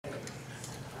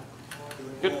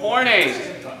Good morning.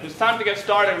 It's time to get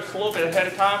started. It's a little bit ahead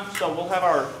of time, so we'll have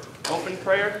our open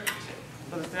prayer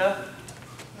for the fifth.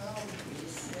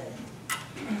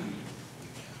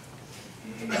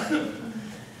 Good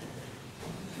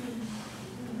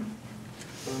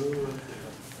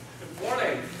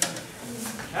morning.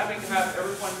 Happy to have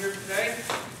everyone here today.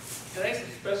 Today's a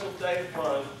special day for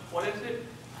us. What is it?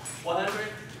 100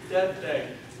 Death Day.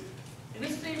 And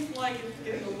it seems like it's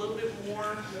getting a little bit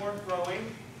more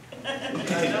growing. And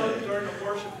I know during the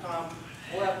worship time,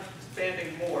 we'll have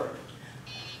expanding more.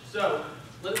 So,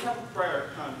 let's have a prayer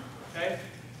time, okay?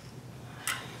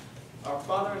 Our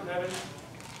Father in heaven,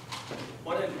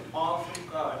 what an awesome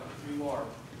God you are.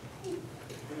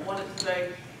 We want to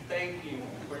say thank you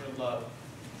for your love.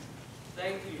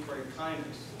 Thank you for your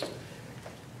kindness.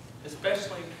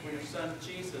 Especially for your Son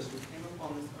Jesus, who came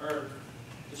upon this earth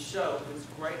to show his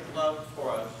great love for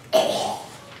us.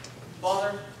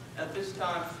 Father, at this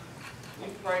time, we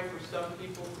pray for some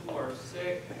people who are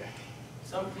sick,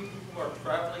 some people who are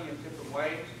traveling in different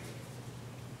ways,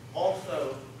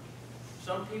 also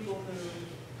some people who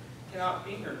cannot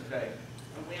be here today,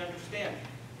 and we understand.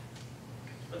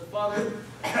 But Father,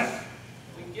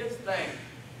 we give thanks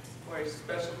for a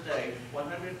special day,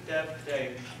 100 Deaf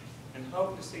Day, and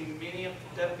hope to see many of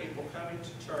the deaf people coming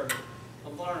to church to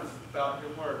learn about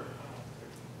your word.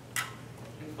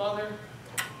 And Father,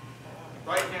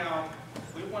 right now,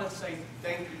 we want to say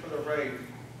thank you for the rain,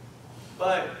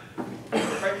 but we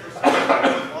pray for some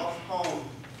who lost home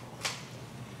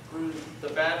through the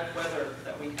bad weather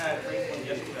that we had recently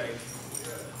yesterday.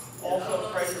 Also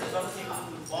pray for some people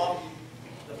who lost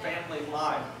the family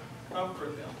life.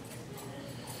 Comfort them.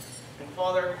 And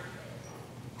Father,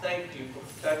 thank you for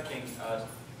protecting us.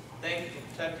 Thank you for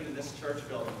protecting this church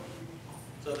building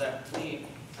so that we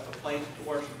have a place to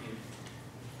worship you.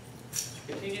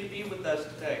 Continue to be with us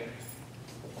today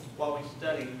while we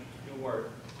study your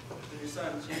word. In your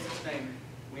Son, Jesus' name,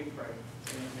 we pray.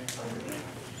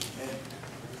 Amen.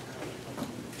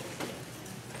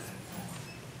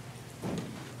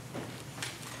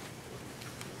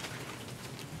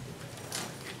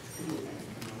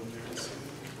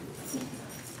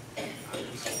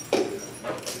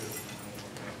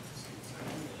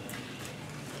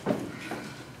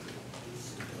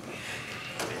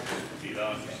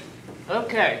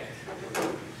 Okay.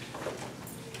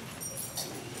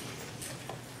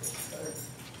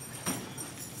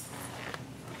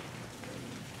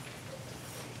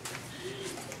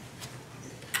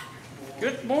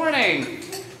 Good morning.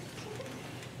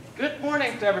 Good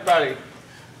morning to everybody.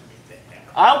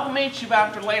 I will meet you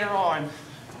after later on.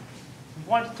 I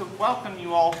wanted to welcome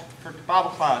you all for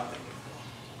Bible class.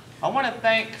 I want to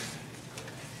thank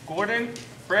Gordon,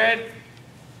 Fred,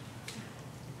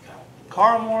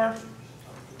 Carmore,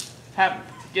 have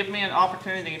given me an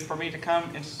opportunity for me to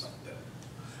come and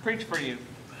preach for you.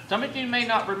 Some of you may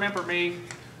not remember me,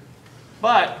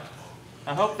 but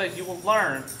I hope that you will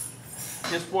learn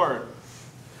His Word.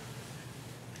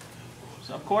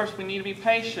 So of course we need to be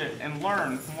patient and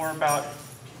learn more about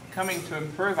coming to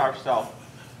improve ourselves.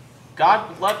 God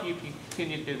would love you if you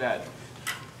continue to do that.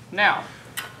 Now,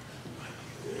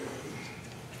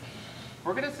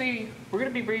 we're going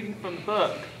to be reading from the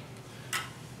book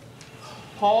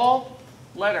Paul's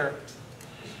letter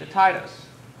to Titus.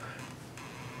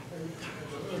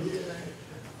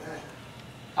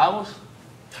 I will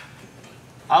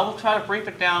try to break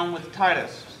it down with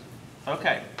Titus.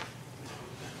 Okay.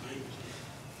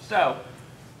 So,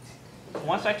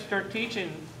 once I start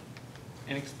teaching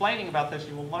and explaining about this,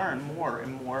 you will learn more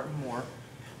and more and more.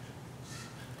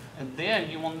 And then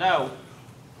you will know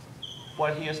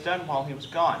what he has done while he was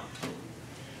gone.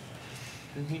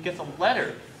 And he gets a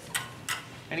letter.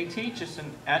 And he teaches,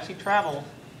 and as he travels,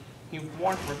 he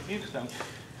warns and rebukes them.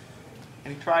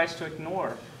 And he tries to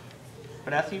ignore.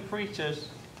 But as he preaches,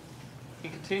 he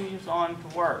continues on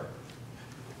to work.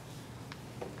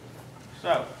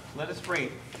 So, let us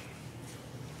read.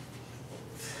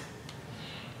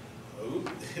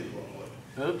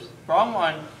 Oops, wrong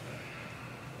one.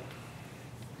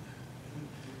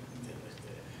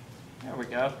 There we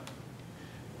go.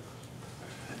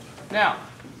 Now,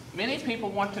 many people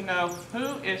want to know,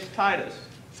 who is Titus?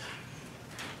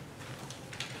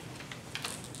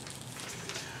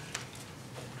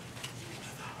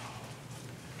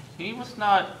 He was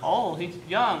not old, he's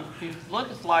young. He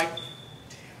looks like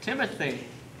Timothy.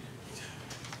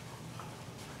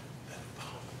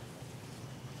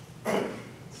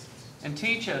 And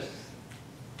teaches.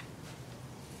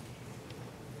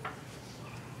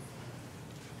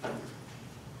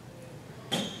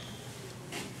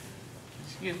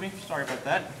 Excuse me, sorry about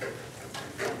that.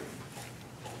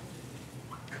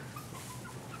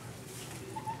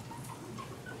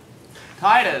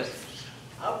 Titus.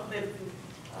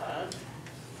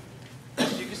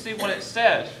 You can see what it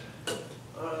says.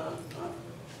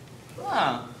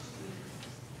 Huh.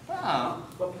 Huh.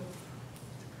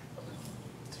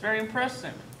 It's very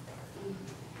impressive.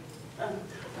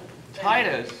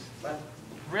 Titus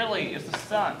really is the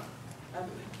son.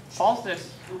 Paul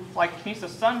says, like he's a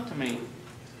son to me.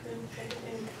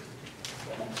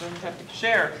 So we have to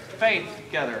share faith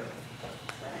together.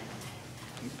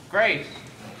 Grace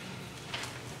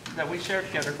that we share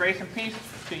together. Grace and peace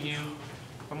to you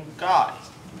from God.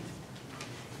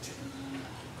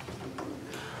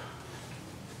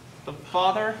 The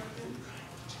Father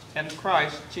and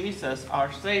Christ Jesus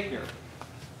our Savior.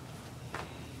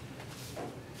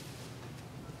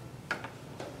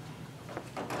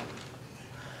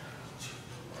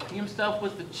 He himself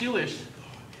was the Jewish.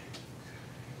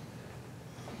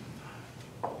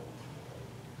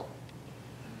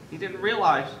 He didn't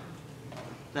realize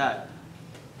that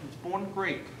he was born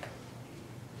Greek.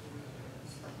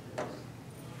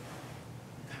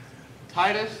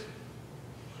 Titus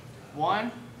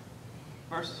 1,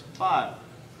 verse 5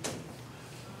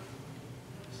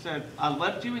 said, I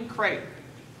left you in Crete.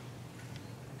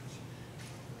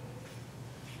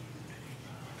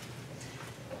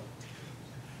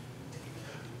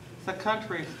 It's a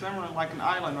country similar like an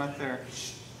island right there.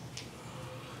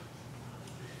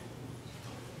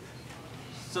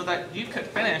 So that you could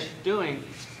finish doing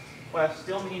what I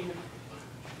still need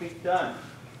to be done.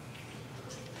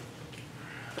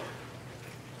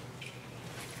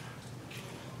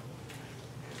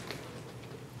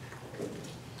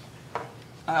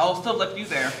 I also left you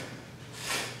there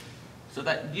so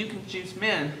that you can choose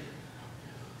men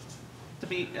to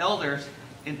be elders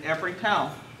in every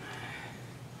town.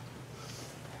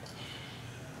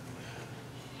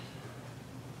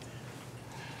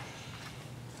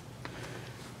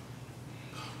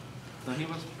 So he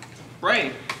was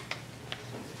brave.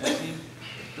 And he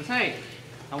says, hey,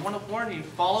 I want to warn you,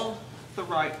 follow the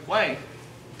right way.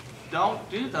 Don't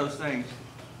do those things.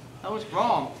 That was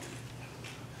wrong.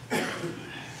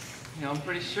 I'm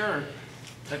pretty sure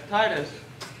that Titus,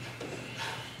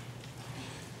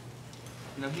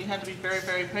 he had to be very,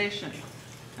 very patient.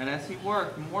 And as he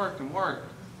worked and worked and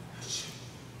worked,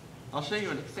 I'll show you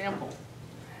an example.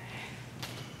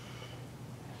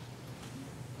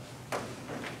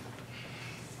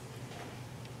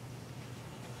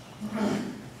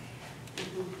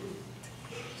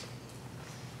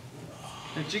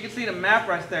 And you can see the map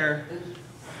right there.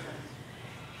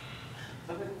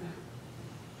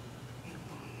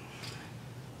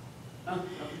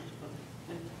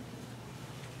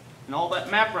 And all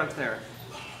that map right there.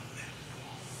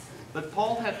 But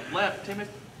Paul had left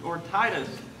Timothy or Titus,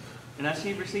 and as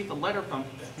he received a letter from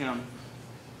him,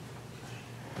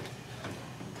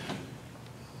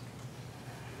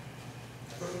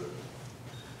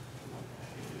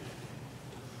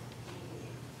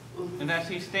 and as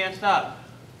he stands up,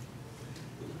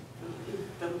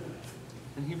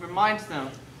 and he reminds them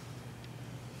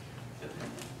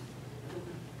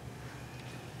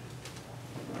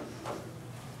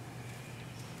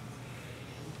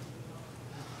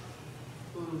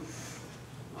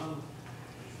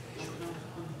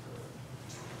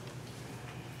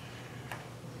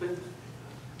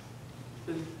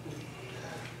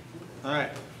all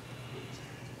right.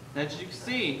 As you can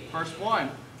see, verse 1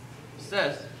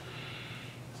 says,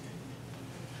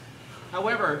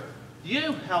 however,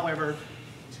 you,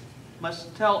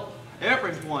 must tell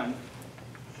everyone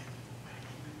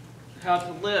how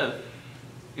to live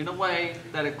in a way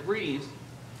that agrees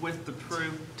with the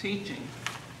true teaching.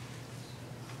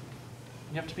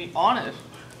 You have to be honest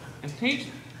and teach.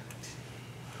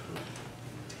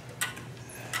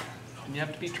 And you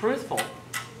have to be truthful.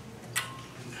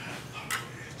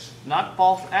 Not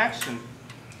false action.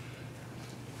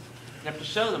 You have to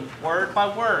show them word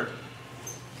by word.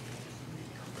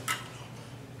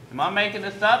 Am I making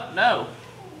this up? No.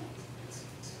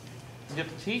 You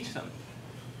have to teach them.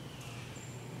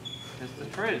 It's the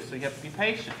truth, so you have to be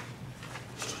patient.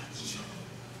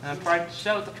 And I try to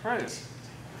show the truth.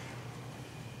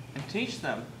 And teach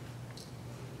them.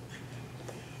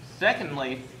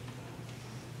 Secondly,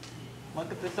 look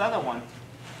at this other one.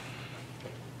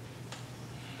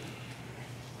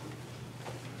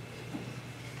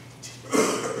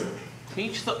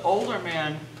 Teach the older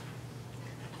man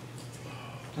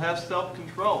to have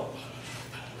self-control.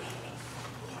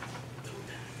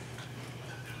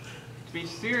 To be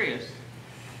serious.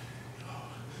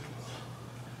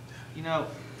 You have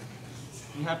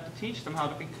to teach them how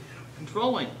to be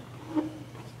controlling.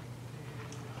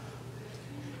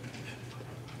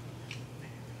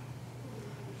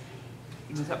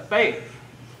 You must have faith,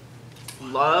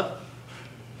 love,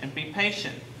 and be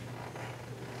patient.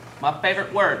 My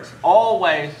favorite words,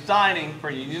 always signing for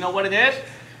you. You know what it is?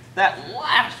 That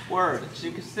last word, as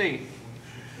you can see.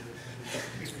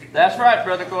 That's right,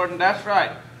 Brother Gordon, that's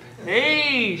right.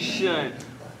 Patient.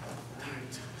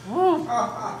 Woo.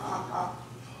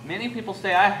 Many people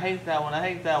say, I hate that one, I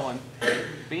hate that one.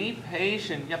 Be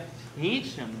patient. You have to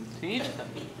teach them, teach them.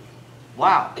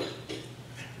 Wow.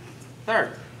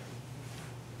 Third.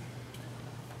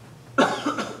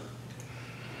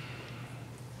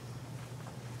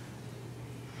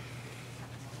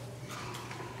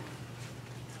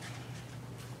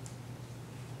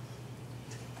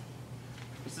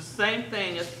 It's the same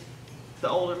thing as the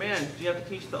older men. You have to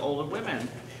teach the older women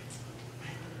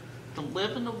to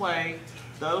live in the way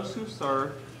those who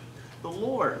serve the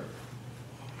Lord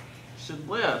should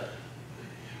live.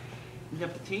 You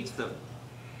have to teach them.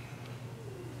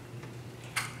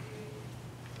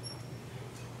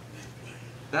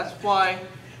 That's why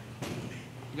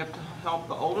you have to help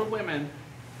the older women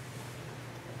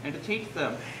and to teach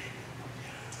them.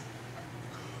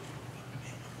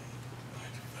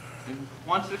 And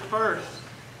once at first,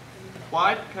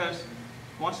 why? Because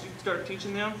once you start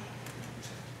teaching them,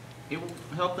 it will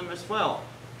help them as well.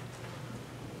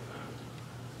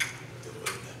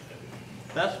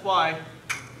 That's why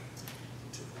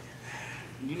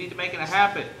you need to make it a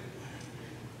habit.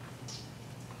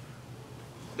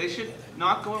 They should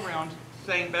not go around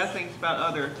saying bad things about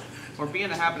others or be in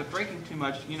the habit of drinking too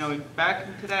much. You know, back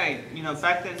in today, you know,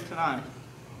 back then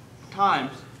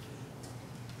times,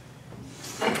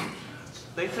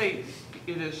 they say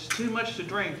it is too much to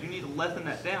drink. You need to lessen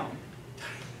that down.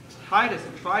 Titus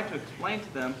had tried to explain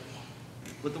to them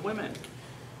with the women.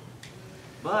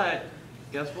 But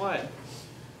guess what?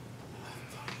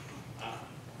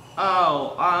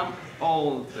 Oh, I'm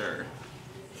older.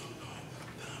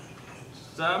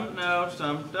 Some know,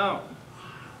 some don't.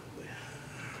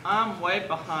 I'm way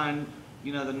behind,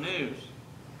 you know, the news.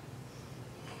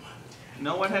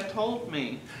 No one had told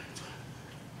me.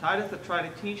 Titus had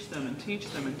tried to teach them and teach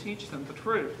them and teach them the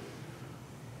truth.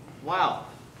 Wow.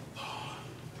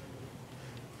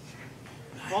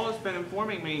 Paul has been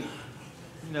informing me,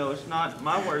 you know, it's not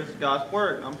my word, it's God's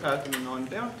word, and I'm passing it on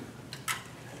down to you.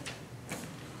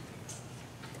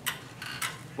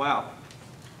 Wow.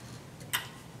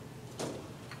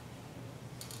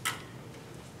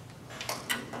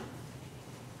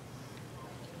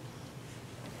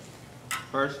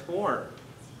 Verse 4.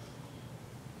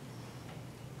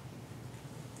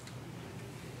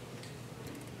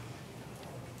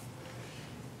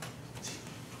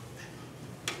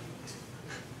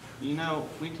 You know,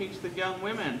 we teach the young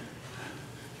women,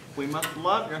 we must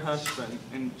love your husband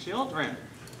and children.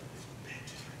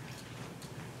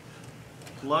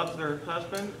 Love their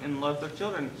husband and love their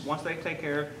children once they take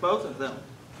care of both of them.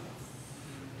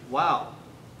 Wow.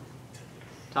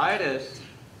 Titus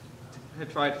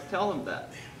had tried to tell them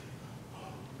that.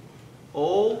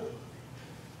 Old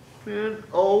men,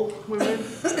 old women, and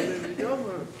then the young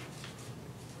ones.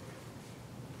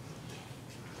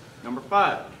 Number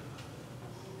 5.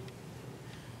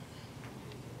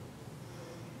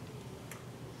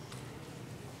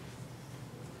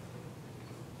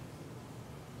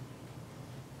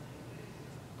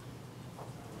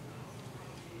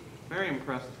 Very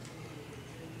impressive.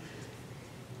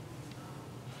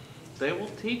 They will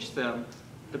teach them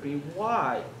to be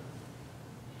wise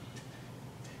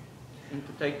and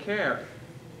to take care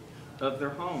of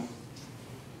their home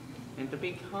and to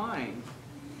be kind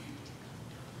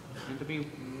and to be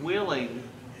willing,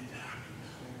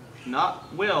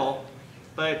 not will,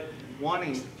 but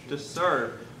wanting to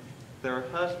serve their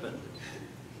husband.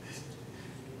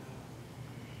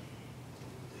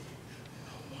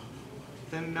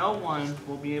 Then no one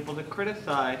will be able to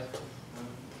criticize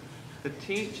the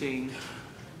teaching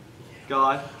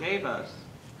God gave us.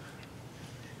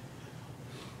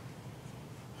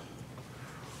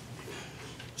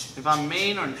 If I'm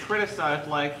mean or criticized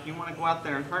like you want to go out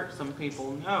there and hurt some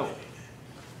people, no.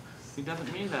 He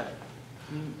doesn't mean that.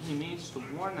 He means to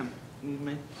warn them. He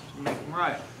means to make them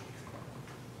right.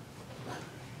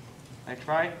 I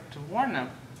try to warn them,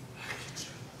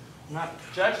 not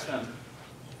to judge them.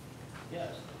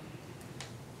 Yes.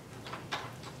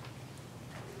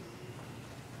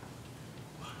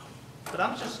 But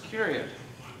I'm just curious.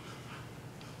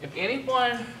 If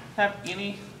anyone have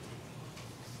any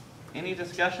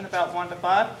discussion about 1 to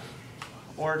 5,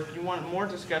 or if you want more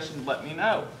discussion, let me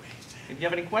know. If you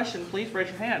have any questions, please raise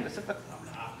your hand.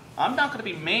 I'm not going to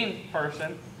be mean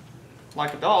person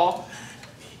like a doll.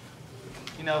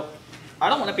 You know, I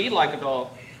don't want to be like a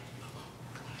doll.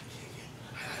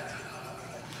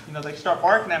 they start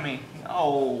barking at me.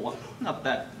 Oh, not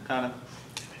that kind of.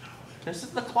 This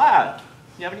is the class.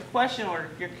 If you have any question or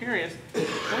you're curious,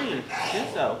 please do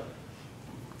so.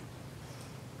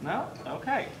 No?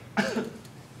 Okay.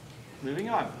 Moving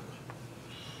on.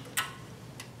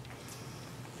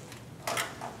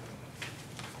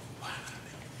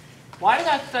 Why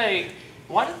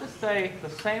does it say the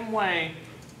same way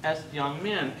as young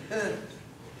men?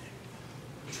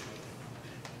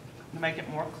 To make it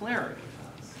more clear.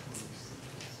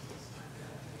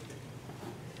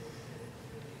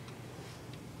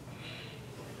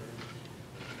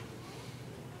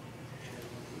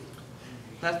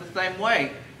 That's the same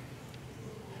way.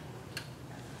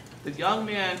 The young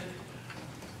men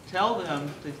tell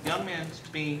them, the young men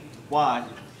to be wise.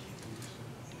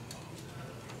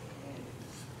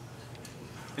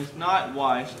 It's not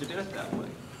wise to do it that way.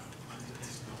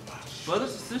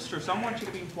 Brothers and sisters, I want you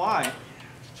to be wise.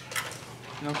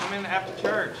 Come in after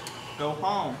church, go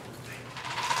home,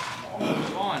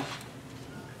 move on.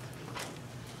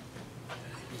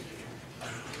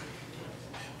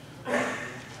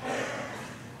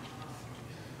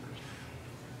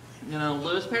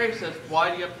 Lewis Perry says,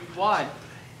 why do you have to be wise?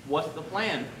 What's the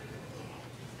plan?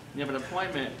 You have an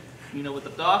appointment, with the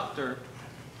doctor.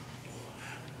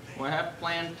 Or I have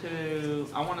planned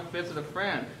I want to visit a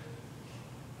friend.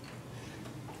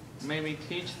 Maybe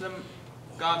teach them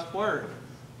God's Word.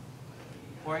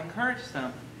 Or encourage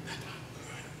them.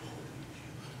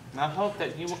 And I hope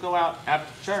that you will go out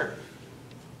after church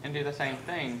and do the same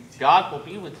thing. God will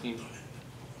be with you.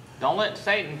 Don't let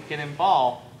Satan get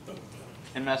involved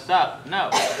and mess up. No.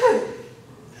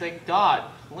 Say, God,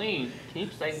 please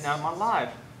keep Satan out of my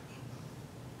life.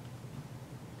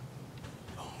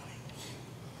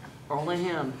 Only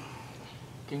Him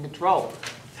can control.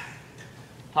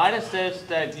 Titus says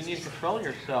that you need to control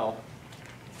yourself.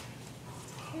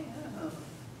 You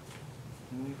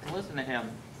need to listen to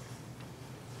Him.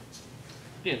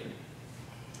 Excuse me.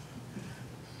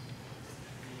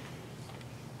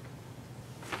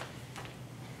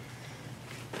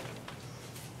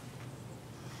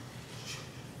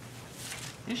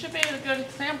 You should be a good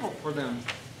example for them.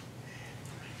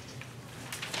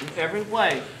 In every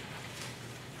way.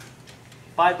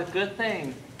 By the good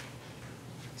thing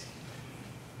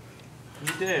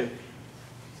you do.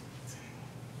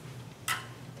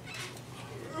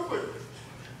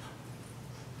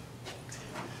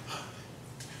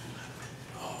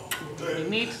 You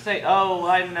need to say, oh,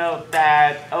 I know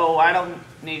that. Oh, I don't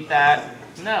need that.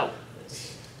 No.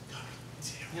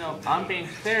 I'm being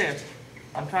serious.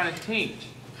 I'm trying to teach.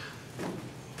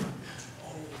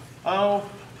 Oh,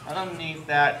 I don't need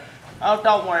that. Oh,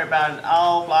 don't worry about it.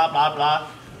 Oh, blah, blah, blah.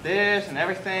 This and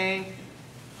everything.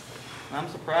 I'm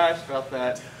surprised about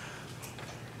that.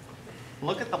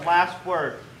 Look at the last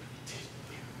word.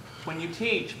 When you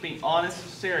teach, be honest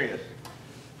and serious.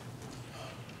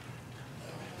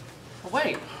 Oh,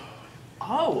 wait.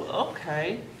 Oh,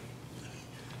 okay.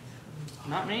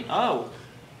 Not me? Oh.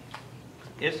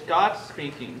 It's God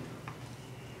speaking.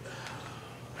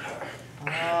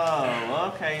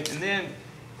 Oh, okay. And then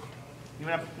you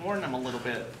have to warn them a little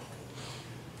bit.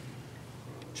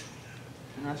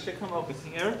 And I should come over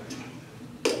here.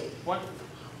 What?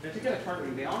 Is he going to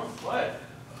turn me down? What?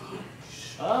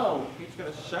 Oh, he's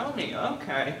going to show me.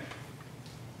 Okay.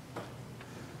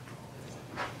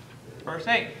 Verse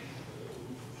 8.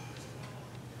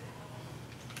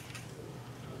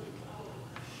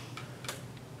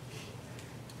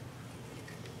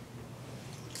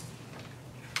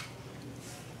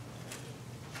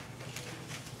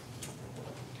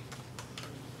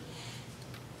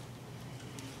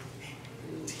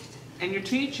 And your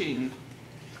teaching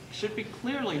should be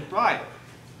clearly right,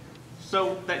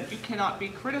 so that you cannot be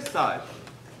criticized.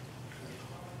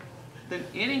 Then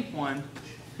anyone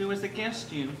who is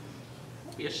against you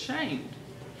will be ashamed.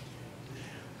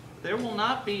 There will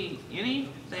not be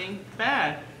anything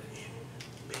bad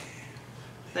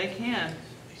they can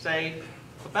say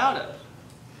about us.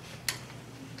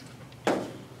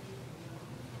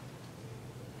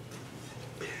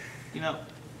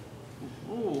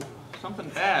 Ooh, something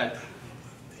bad.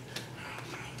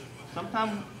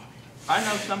 Sometimes I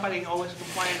know somebody always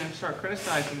complain and start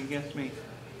criticizing against me.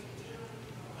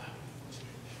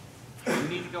 You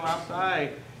need to go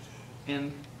outside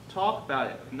and talk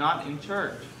about it, not in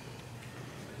church.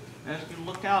 And as you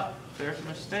look out, there's a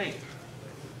mistake.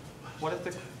 What is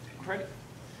the credit?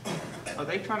 Are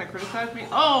they trying to criticize me?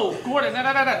 Oh, Gordon,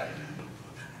 I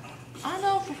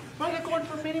know Brother Gordon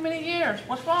for many, many years.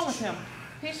 What's wrong with him?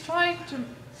 He's trying to,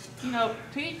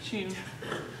 teach you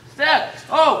steps.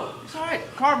 Oh, sorry,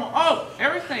 Carmel. Oh,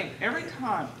 everything, every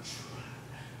time.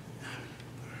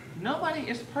 Nobody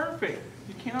is perfect.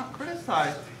 You cannot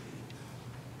criticize.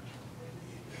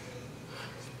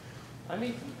 I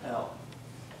need some help.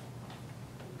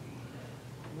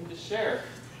 I need to share.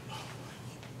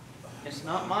 It's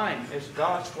not mine. It's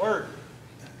God's word.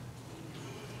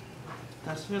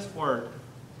 That's His word.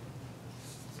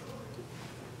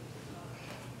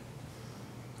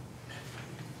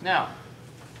 Now,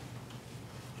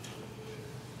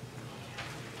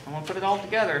 I'm going to put it all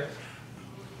together.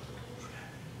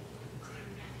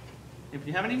 If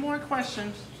you have any more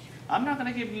questions, I'm not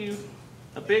going to give you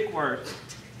a big word.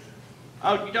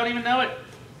 Oh, you don't even know it?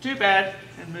 Too bad.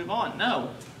 And move on.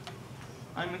 No.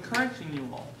 I'm encouraging you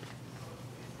all.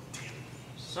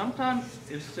 Sometimes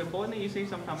it's simple and easy,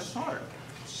 sometimes it's hard.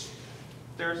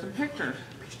 There are some pictures.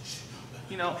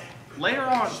 You know, later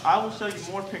on I will show you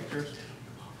more pictures,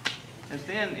 and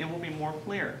then it will be more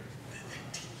clear.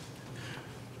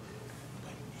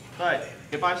 But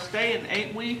if I stay in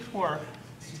 8 weeks, or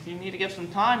if you need to give some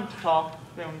time to talk,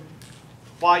 then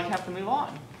why you have to move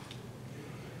on.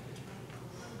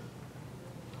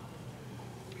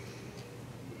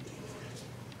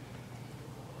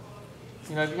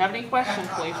 You know, if you have any questions,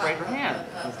 please raise your hand.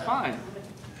 It's fine.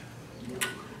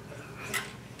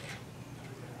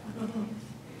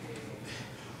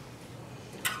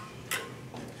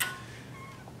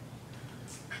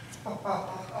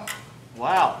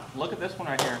 Wow, look at this one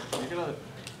right here. You're going to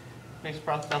be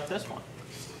surprised about this one.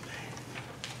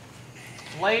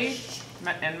 Slaves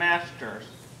and masters.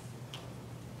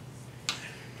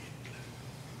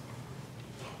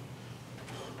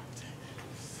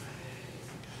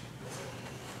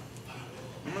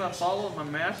 I'm going to follow my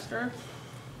master.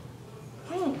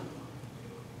 Whew.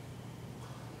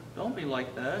 Don't be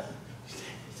like that.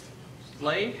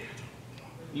 Slave,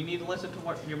 you need to listen to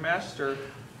what your master,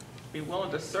 be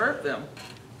willing to serve them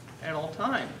at all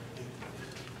times.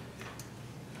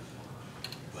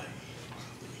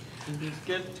 If he's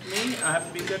good to me, I have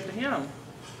to be good to him.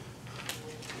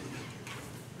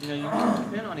 You know, you need to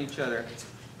depend on each other.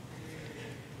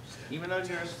 Even though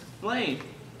you're a slave.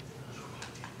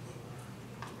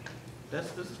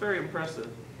 This is very impressive.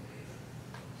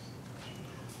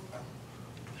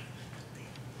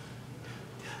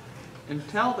 And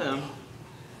tell them,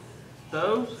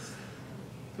 those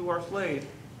who are slaves,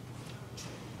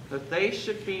 that they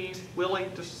should be willing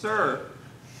to serve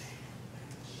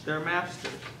their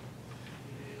masters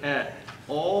at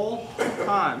all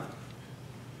times.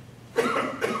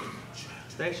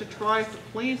 They should try to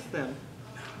please them,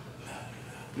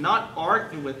 not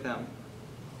argue with them.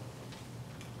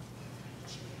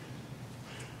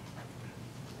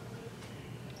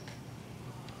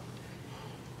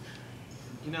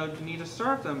 You know, you need to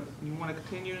serve them. You want to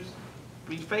continue to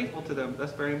be faithful to them.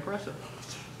 That's very impressive.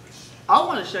 I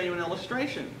want to show you an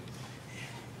illustration.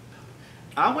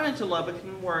 I went into Lubbock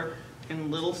and worked in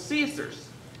Little Caesars.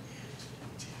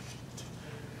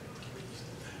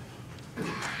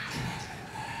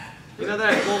 You know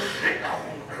that little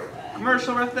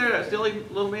commercial right there, that silly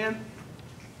little man?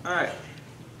 Alright.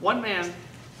 One man,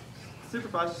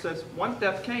 supervisor, says, one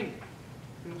death came.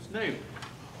 He was new.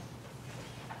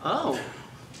 Oh.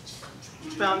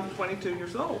 Found 22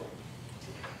 years old.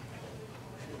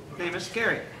 His name is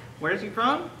Scary. Where is he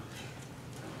from?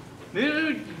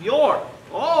 New York.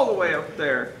 All the way up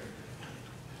there.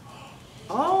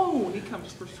 Oh, he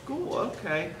comes for school.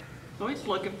 Okay. So he's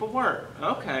looking for work.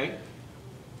 Okay.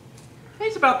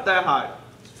 He's about that high.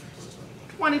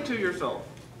 22 years old.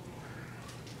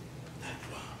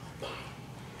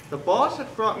 The boss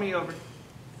had brought me over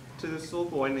to this little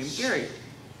boy named Gary.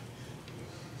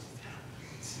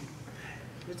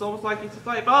 It's almost like he's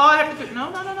like, oh, I have to do,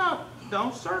 no.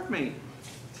 Don't serve me.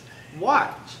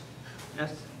 Watch.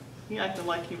 As he acted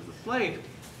like he was a slave.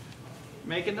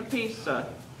 Making the pizza.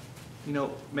 You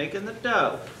know, making the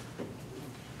dough.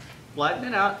 Flatten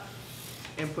it out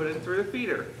and put it through the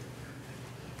feeder.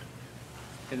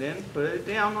 And then put it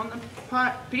down on the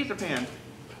pizza pan.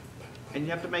 And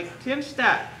you have to make 10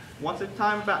 stacks. Once at a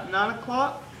time about 9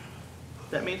 o'clock,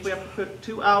 that means we have to put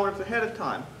 2 hours ahead of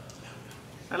time.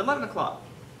 At 11 o'clock.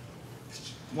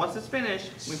 Once it's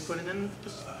finished, we put it in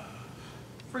the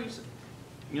freezer.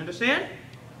 You understand?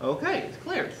 Okay, it's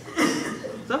clear.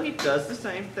 So he does the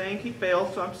same thing. He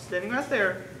fails, so I'm sitting right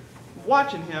there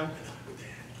watching him.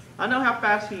 I know how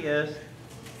fast he is.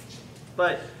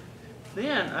 But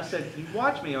then I said, you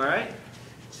watch me, alright?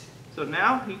 So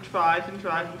now he tries and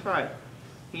tries and tries.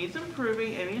 He's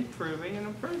improving and improving and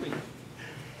improving.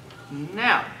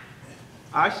 Now,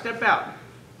 I step out.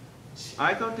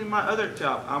 I go do my other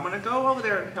job. I'm going to go over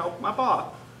there and help my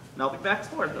boss. And I'll be back and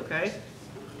forth, okay?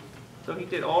 So he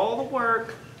did all the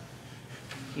work.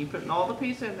 Keep putting all the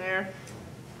pieces in there.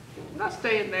 Not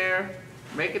staying there,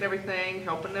 making everything,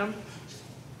 helping them.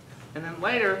 And then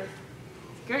later,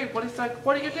 Gary,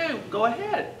 what do you do? Go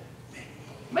ahead.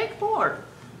 Make more.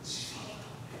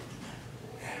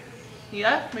 He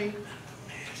asked me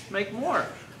to make more.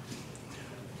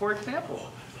 For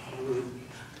example.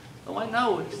 Oh, I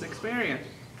know, it's experience.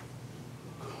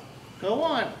 Go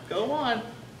on, go on.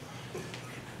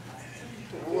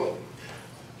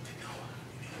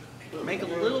 Make a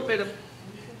little bit of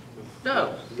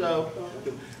dough. So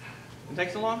it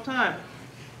takes a long time.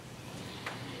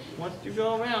 Once you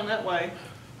go around that way,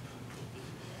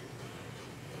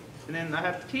 and then I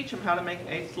have to teach him how to make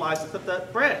 8 slices of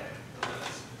that bread.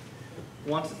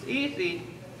 Once it's easy,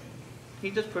 he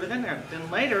just put it in there.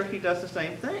 Then later he does the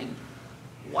same thing.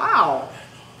 Wow!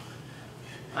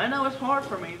 I know it's hard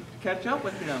for me to catch up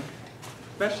with him,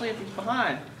 especially if he's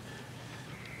behind.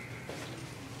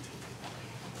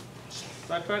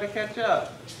 So I try to catch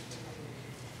up.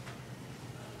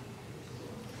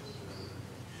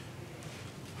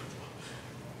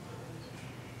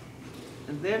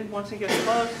 And then once he gets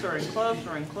closer and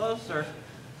closer and closer,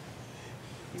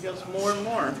 he goes more and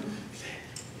more.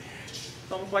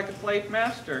 It's almost like a slave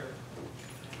master.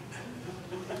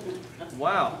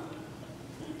 Wow.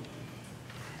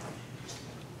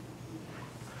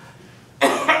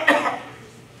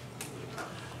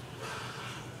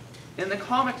 In the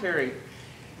commentary,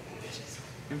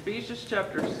 in Ephesians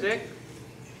chapter 6,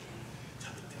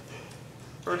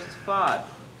 verse 5,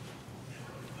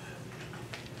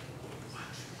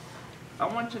 I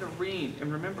want you to read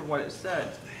and remember what it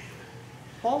said.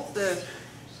 Paul says,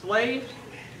 slaves,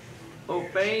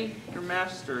 obey your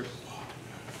masters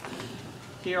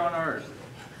here on earth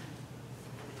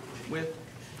with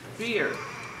fear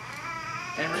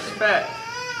and respect.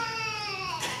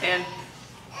 And,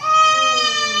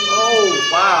 oh,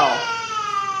 wow,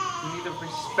 you need to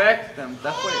respect them.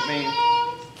 That's what it means.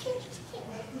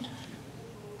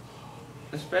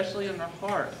 Especially in their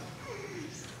heart.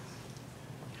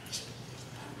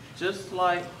 Just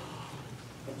like,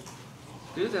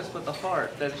 do this with the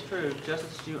heart, that is true, just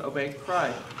as you obey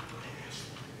Christ.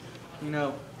 You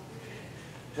know,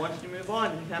 once you move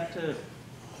on, you have to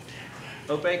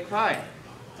obey Christ.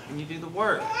 And you do the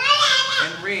work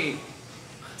and read.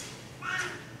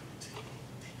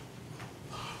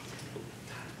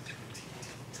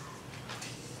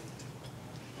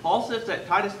 Paul says that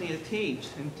Titus needs to teach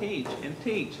and teach and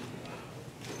teach.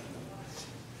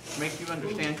 Make you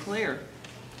understand clear.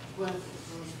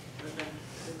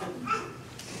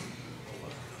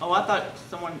 Oh, I thought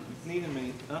someone needed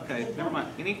me. Okay, never mind.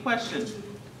 Any questions?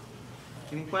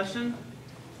 Any questions?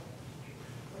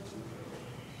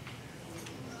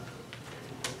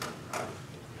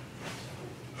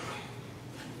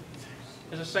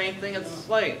 It's the same thing as a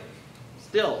slave.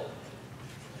 Still,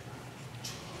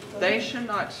 they should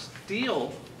not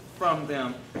steal from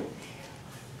them,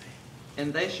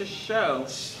 and they should show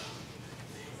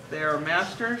their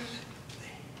masters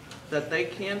that they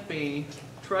can be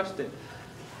trusted.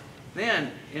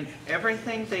 Then, in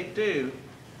everything they do,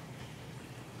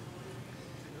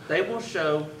 they will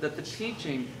show that the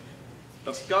teaching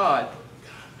of God,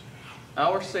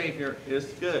 our Savior, is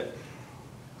good.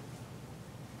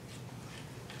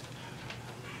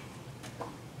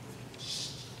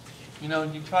 You know,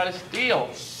 you try to steal,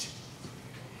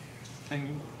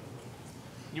 and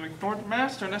you ignore the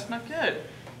master, and that's not good.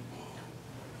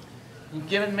 You've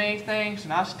given me things,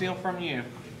 and I steal from you.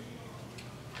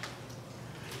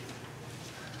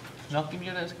 And I'll give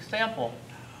you this example.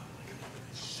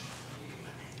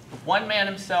 One man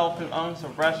himself who owns a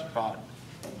restaurant,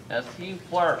 as he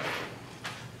works,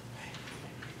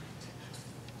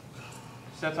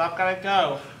 says, I've got to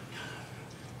go.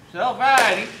 He says, all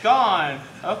right, he's gone.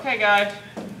 Okay, guys,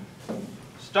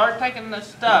 start taking this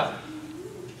stuff.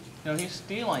 You know, he's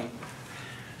stealing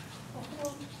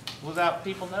without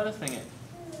people noticing it.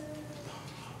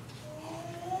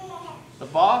 The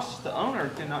boss, the owner,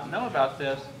 did not know about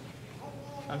this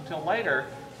until later.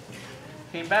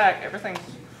 Came back, everything's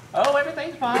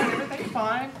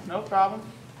fine, no problem.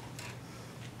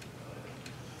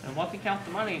 And once he counts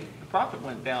the money, the profit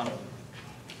went down.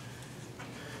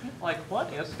 He's like,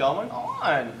 what is going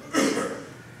on?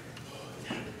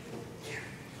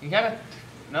 He had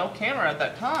no camera at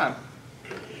that time.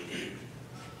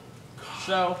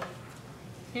 So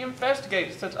he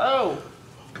investigates, says, oh,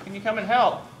 can you come and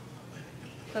help?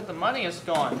 He said, the money is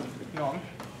gone. You know,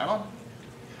 I don't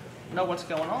know what's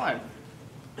going on.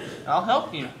 I'll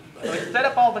help you. So he set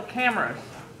up all the cameras.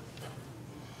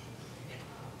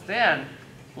 Then,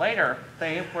 later,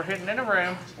 they were hidden in a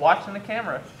room watching the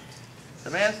camera. The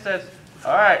man says,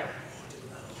 all right,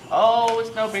 Oh,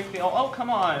 it's no big deal. Oh, come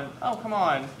on. Oh, come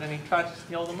on. Then he tries to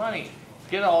steal the money.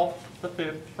 Get all the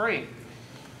food free.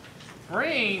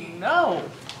 Free? No.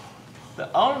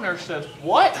 The owner says,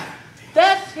 what?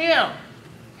 That's him.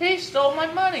 He stole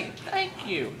my money. Thank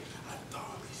you.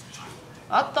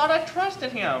 I thought I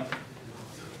trusted him.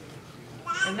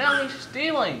 And now he's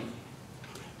stealing.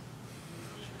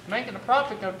 Making the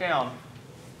profit go down.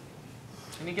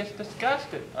 And he gets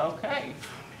disgusted. Okay.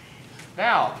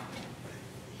 Now,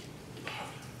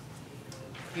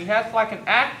 he has like an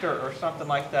actor or something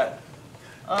like that.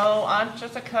 Oh, I'm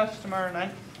just a customer and I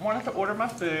wanted to order my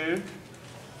food.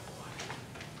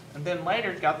 And then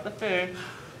later got the food.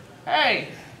 Hey,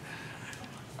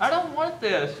 I don't want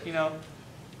this, you know.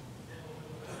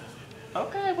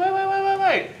 Okay,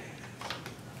 wait.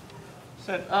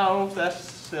 Said, oh, that's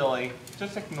silly.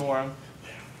 Just ignore him.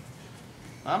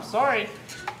 I'm sorry.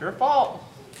 Your fault.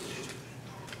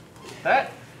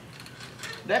 That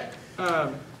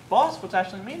boss was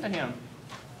actually mean to him.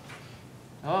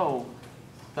 Oh,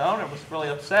 the owner was really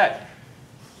upset.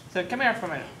 Said, come here for a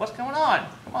minute. What's going on?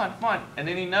 Come on. And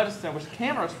then he noticed there was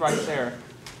cameras right there.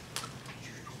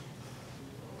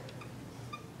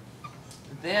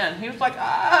 Then he was like,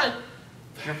 ah,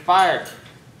 you're fired.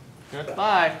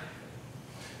 Goodbye.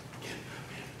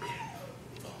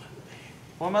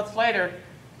 4 months later,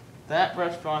 that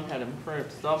restaurant had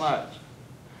improved so much.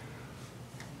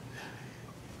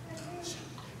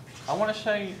 I want to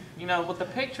show you, you know, with the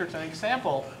pictures, an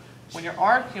example. When you're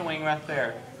arguing right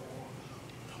there,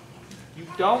 you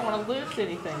don't want to lose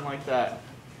anything like that.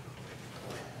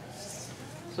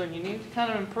 So you need to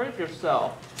kind of improve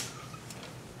yourself.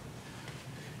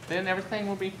 Then everything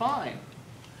will be fine.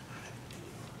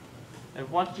 And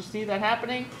once you see that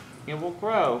happening, it will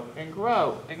grow and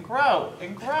grow and grow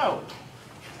and grow.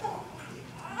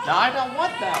 Now I don't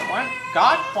want that one.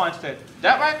 God wants it.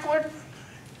 That right, Gordon?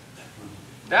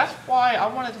 That's why I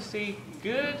wanted to see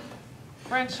good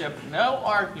friendship, no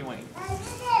arguing.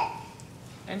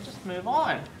 And just move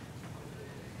on.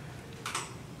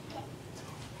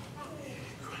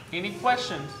 Any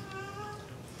questions?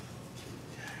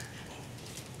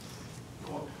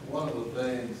 One of the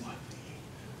things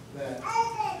that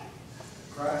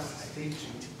Christ is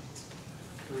teaching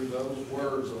through those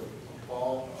words of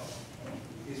Paul,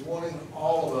 he's wanting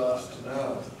all of us to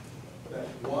know that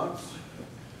once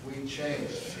we change,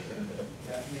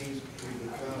 that means we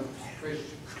become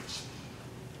Christians.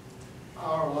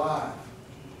 Our life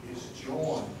is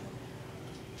joined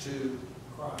to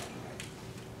Christ.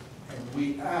 And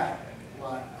we act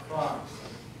like Christ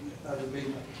to other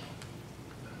people.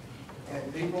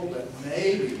 And people that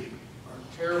maybe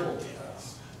are terrible to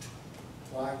us,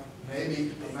 like maybe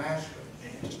the master,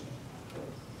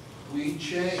 we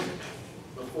change.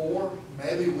 Before,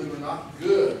 maybe we were not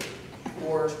good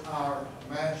towards our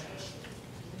masters.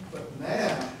 But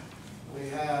now, we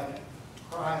have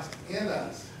Christ in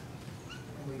us,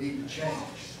 and we need to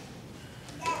change.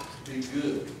 Be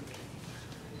good.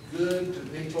 Good to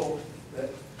people that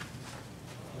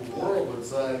the world would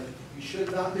say you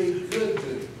should not be good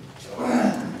to.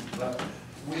 But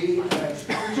we as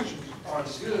Christians are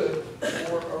good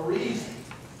for a reason.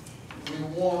 We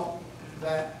want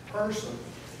that person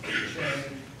to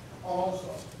change also.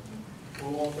 We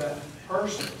want that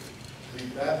person to be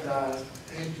baptized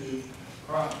into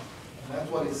Christ. And that's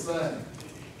what he's saying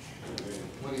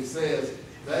when he says,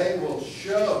 they will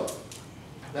show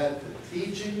that the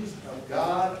teachings of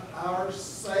God, our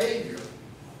Savior,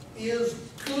 is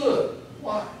good.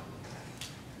 Why?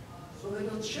 So they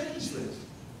don't change this.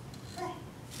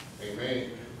 Amen.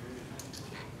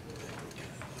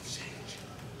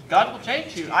 God will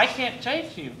change you. I can't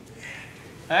change you.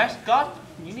 Ask God.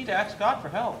 You need to ask God for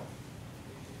help.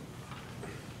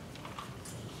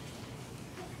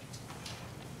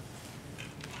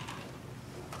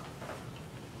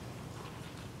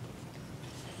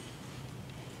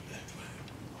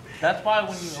 That's why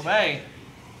when you obey,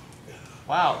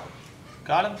 wow,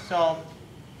 God himself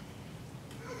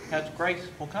has grace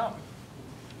will come.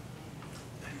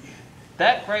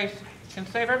 That grace can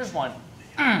save everyone.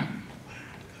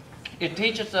 It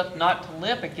teaches us not to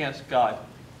live against God.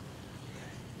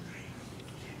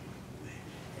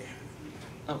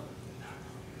 Oh.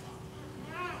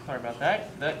 Sorry about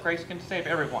that. That grace can save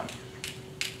everyone.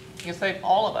 It can save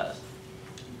all of us.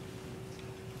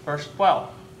 Verse 12.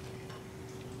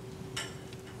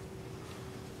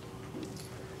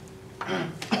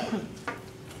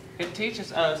 It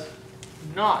teaches us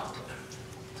not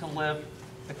to live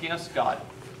against God.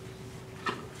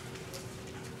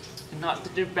 And not to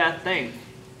do bad things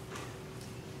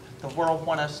the world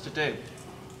wants us to do.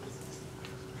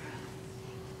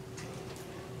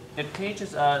 it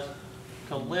teaches us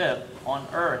to live on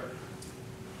earth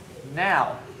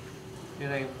now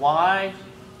in a wise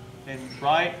and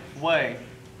right way.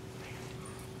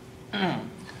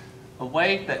 A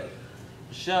way that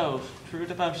shows true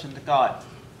devotion to God.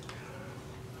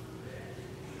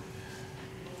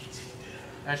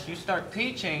 As you start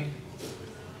teaching,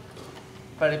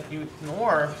 but if you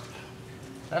ignore,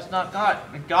 that's not God.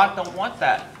 And God don't want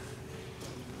that.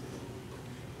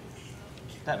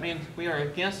 That means we are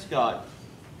against God.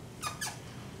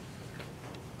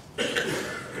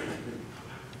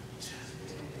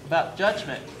 About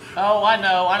judgment. Oh, I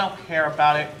know. I don't care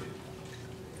about it.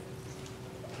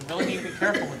 You really need to be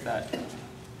careful with that.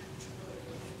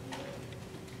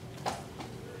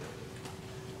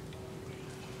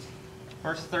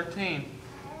 Verse 13.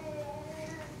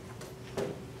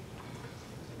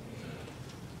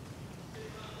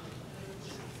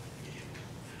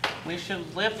 We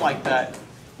should live like that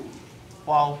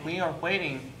while we are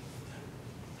waiting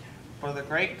for the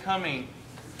great coming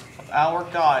of our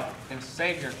God and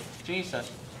Savior,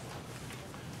 Jesus.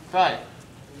 Right.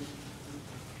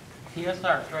 He is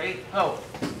our great hope.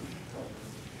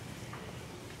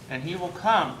 And He will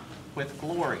come with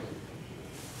glory.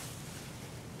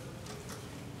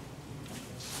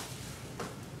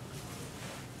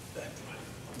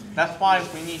 That's why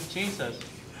we need Jesus.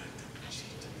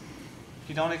 If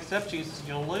you don't accept Jesus,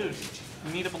 you'll lose.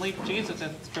 You need to believe Jesus is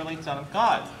the truly Son of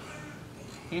God.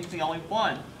 He's the only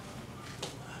one.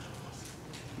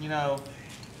 You know,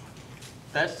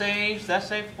 that saves.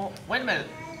 Well, wait a minute.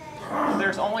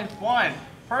 There's only one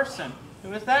person.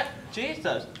 Who is that?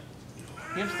 Jesus.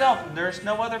 Himself. There's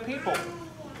no other people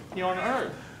here on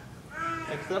earth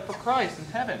except for Christ in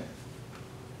heaven.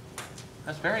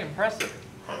 That's very impressive.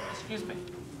 Excuse me.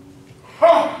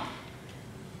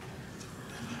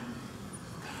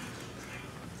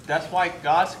 That's why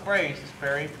God's grace is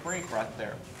very brief right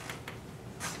there.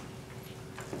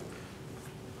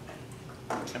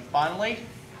 And finally,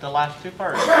 the last two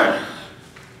verses.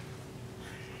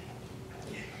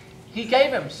 He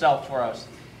gave Himself for us.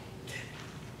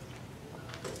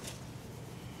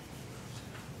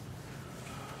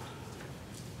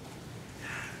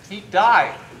 He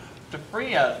died to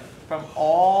free us from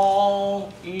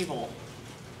all evil.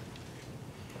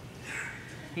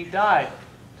 He died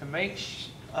to make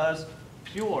us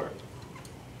pure.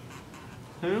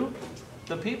 Who?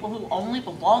 The people who only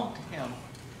belong to Him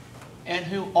and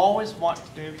who always want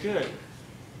to do good.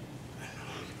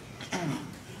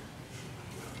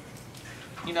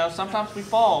 You know, sometimes we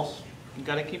fall. You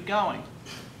got to keep going.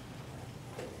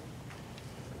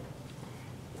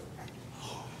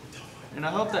 And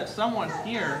I hope that someone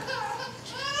here,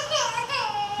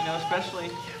 you know, especially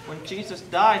when Jesus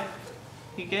died,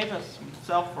 He gave us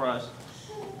Himself for us.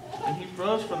 And He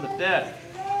rose from the dead.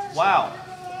 Wow.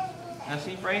 As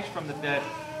He raised from the dead,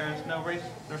 there's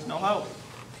no hope.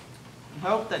 I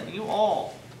hope that you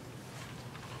all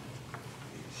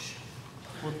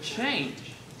will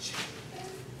change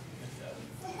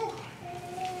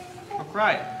for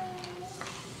Christ,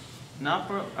 not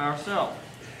for ourselves.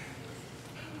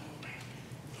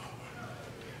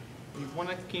 We want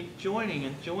to keep joining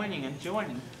and joining and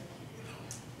joining.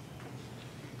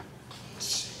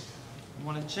 We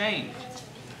want to change.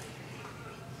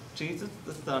 Jesus,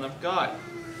 the Son of God.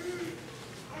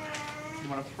 We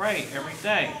want to pray every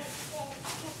day.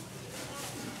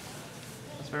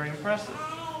 That's very impressive.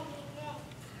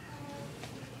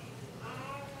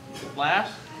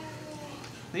 Last,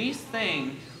 these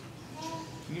things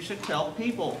you should tell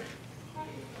people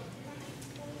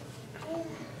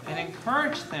and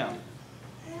encourage them.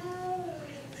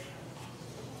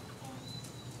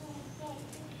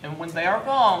 And when they are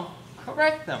wrong,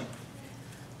 correct them.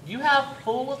 You have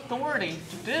full authority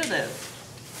to do this.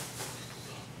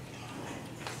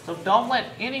 So don't let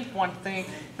anyone think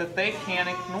that they can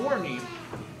ignore you.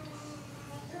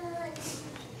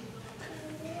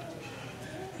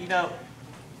 You know,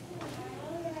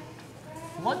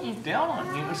 looking down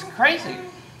on you is crazy.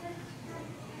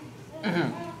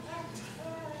 I'm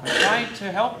trying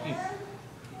to help you.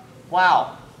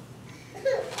 Wow.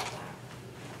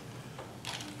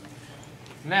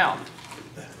 Now,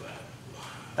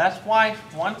 that's why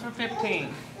 1 through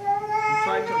 15, I'm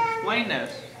trying to explain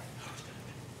this.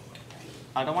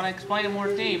 I don't want to explain it more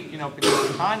deep, you know, because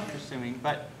it's time consuming,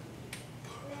 but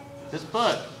this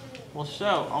book will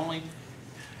show only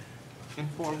in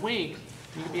 4 weeks,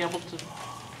 you'll be able to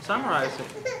summarize it.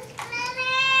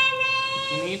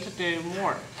 You need to do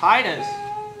more. Titus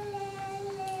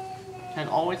had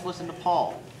always listened to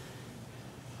Paul.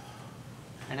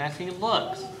 And as he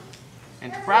looks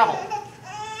and traveled,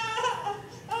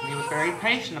 he was very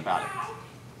patient about it.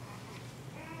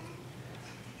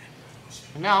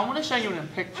 And now I want to show you in a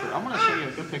picture. I want to show you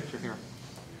a good picture here.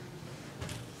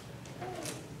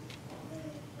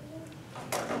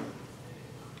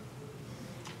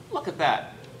 Look at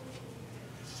that.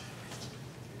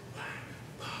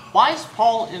 Why is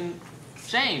Paul in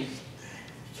chains?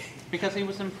 Because he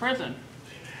was in prison.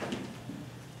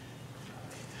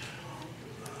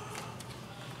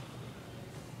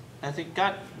 As he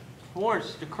got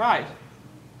towards to Christ,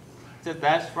 he said,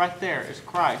 that's right there is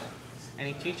Christ. And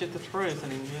he teaches the truth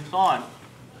and he moves on.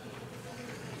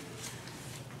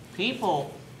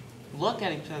 People look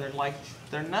at each other like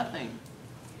they're nothing.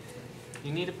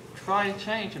 You need to try to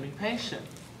change and be patient.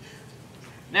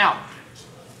 Now,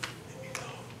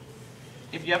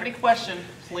 if you have any questions,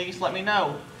 please let me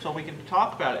know so we can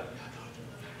talk about it.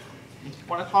 If you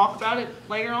want to talk about it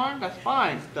later on, that's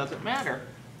fine. It doesn't matter.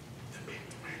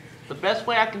 The best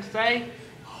way I can say,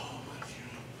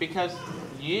 because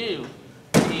you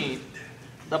need,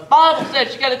 the Bible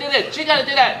says you got to do this, you got to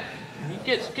do that. And you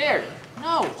get scared.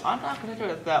 No, I'm not going to do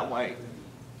it that way.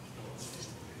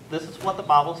 This is what the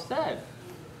Bible said.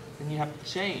 And you have to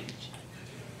change.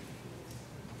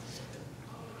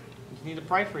 You need to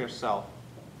pray for yourself.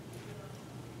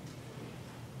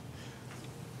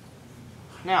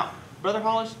 Now, Brother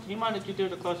Hollis, do you mind if you do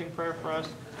the closing prayer for us?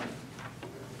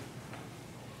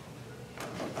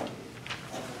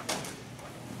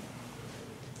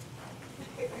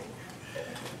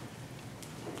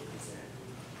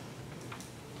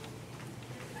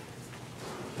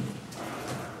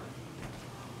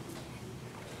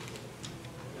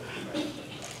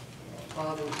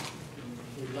 Father,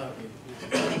 we love you. We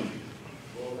thank you,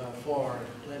 Lord God, for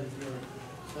letting your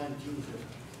Son Jesus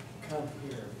come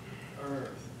here,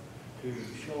 earth, to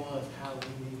show us how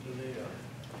we need to live,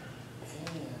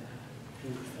 and to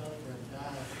suffer and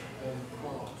die on the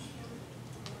cross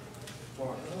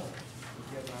for us to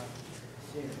give our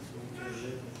sins so we can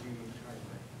live with you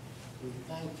eternally. We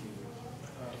thank you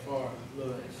for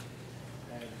Lewis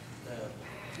and the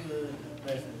good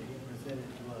lesson that he presented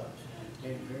to us.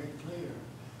 Made it very clear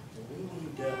that we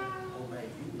need to obey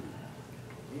you.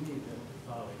 We need to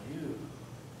follow you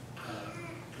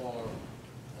for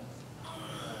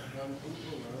young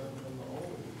people learn from the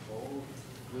old. Old,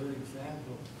 good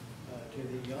example to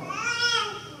the young.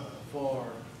 For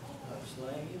a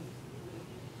slave,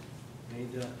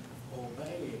 need to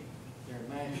obey their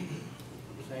master,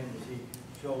 same as he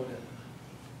showed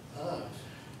us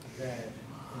that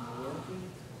in working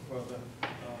for the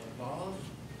boss,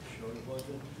 showed it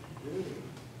wasn't duty.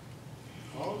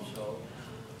 Also,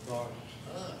 for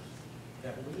us,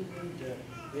 that we need to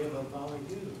live and follow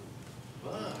you.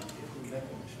 But if we make a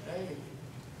mistake,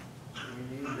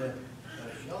 we need to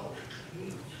show,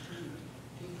 teach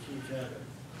each other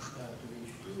to be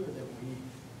sure that we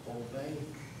obey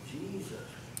Jesus,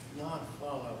 not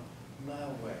follow my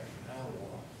way, our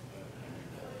walk.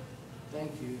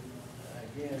 Thank you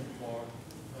again for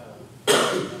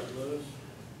Lewis.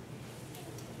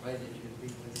 I pray that you be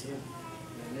with him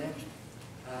in the next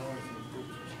hours and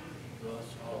preaches to us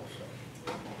also.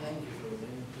 Thank you for the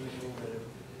many people that have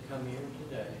come here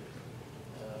today.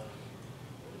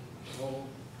 Whole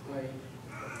way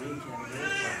that we can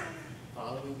live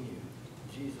following you.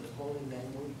 In Jesus' holy name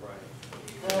we pray.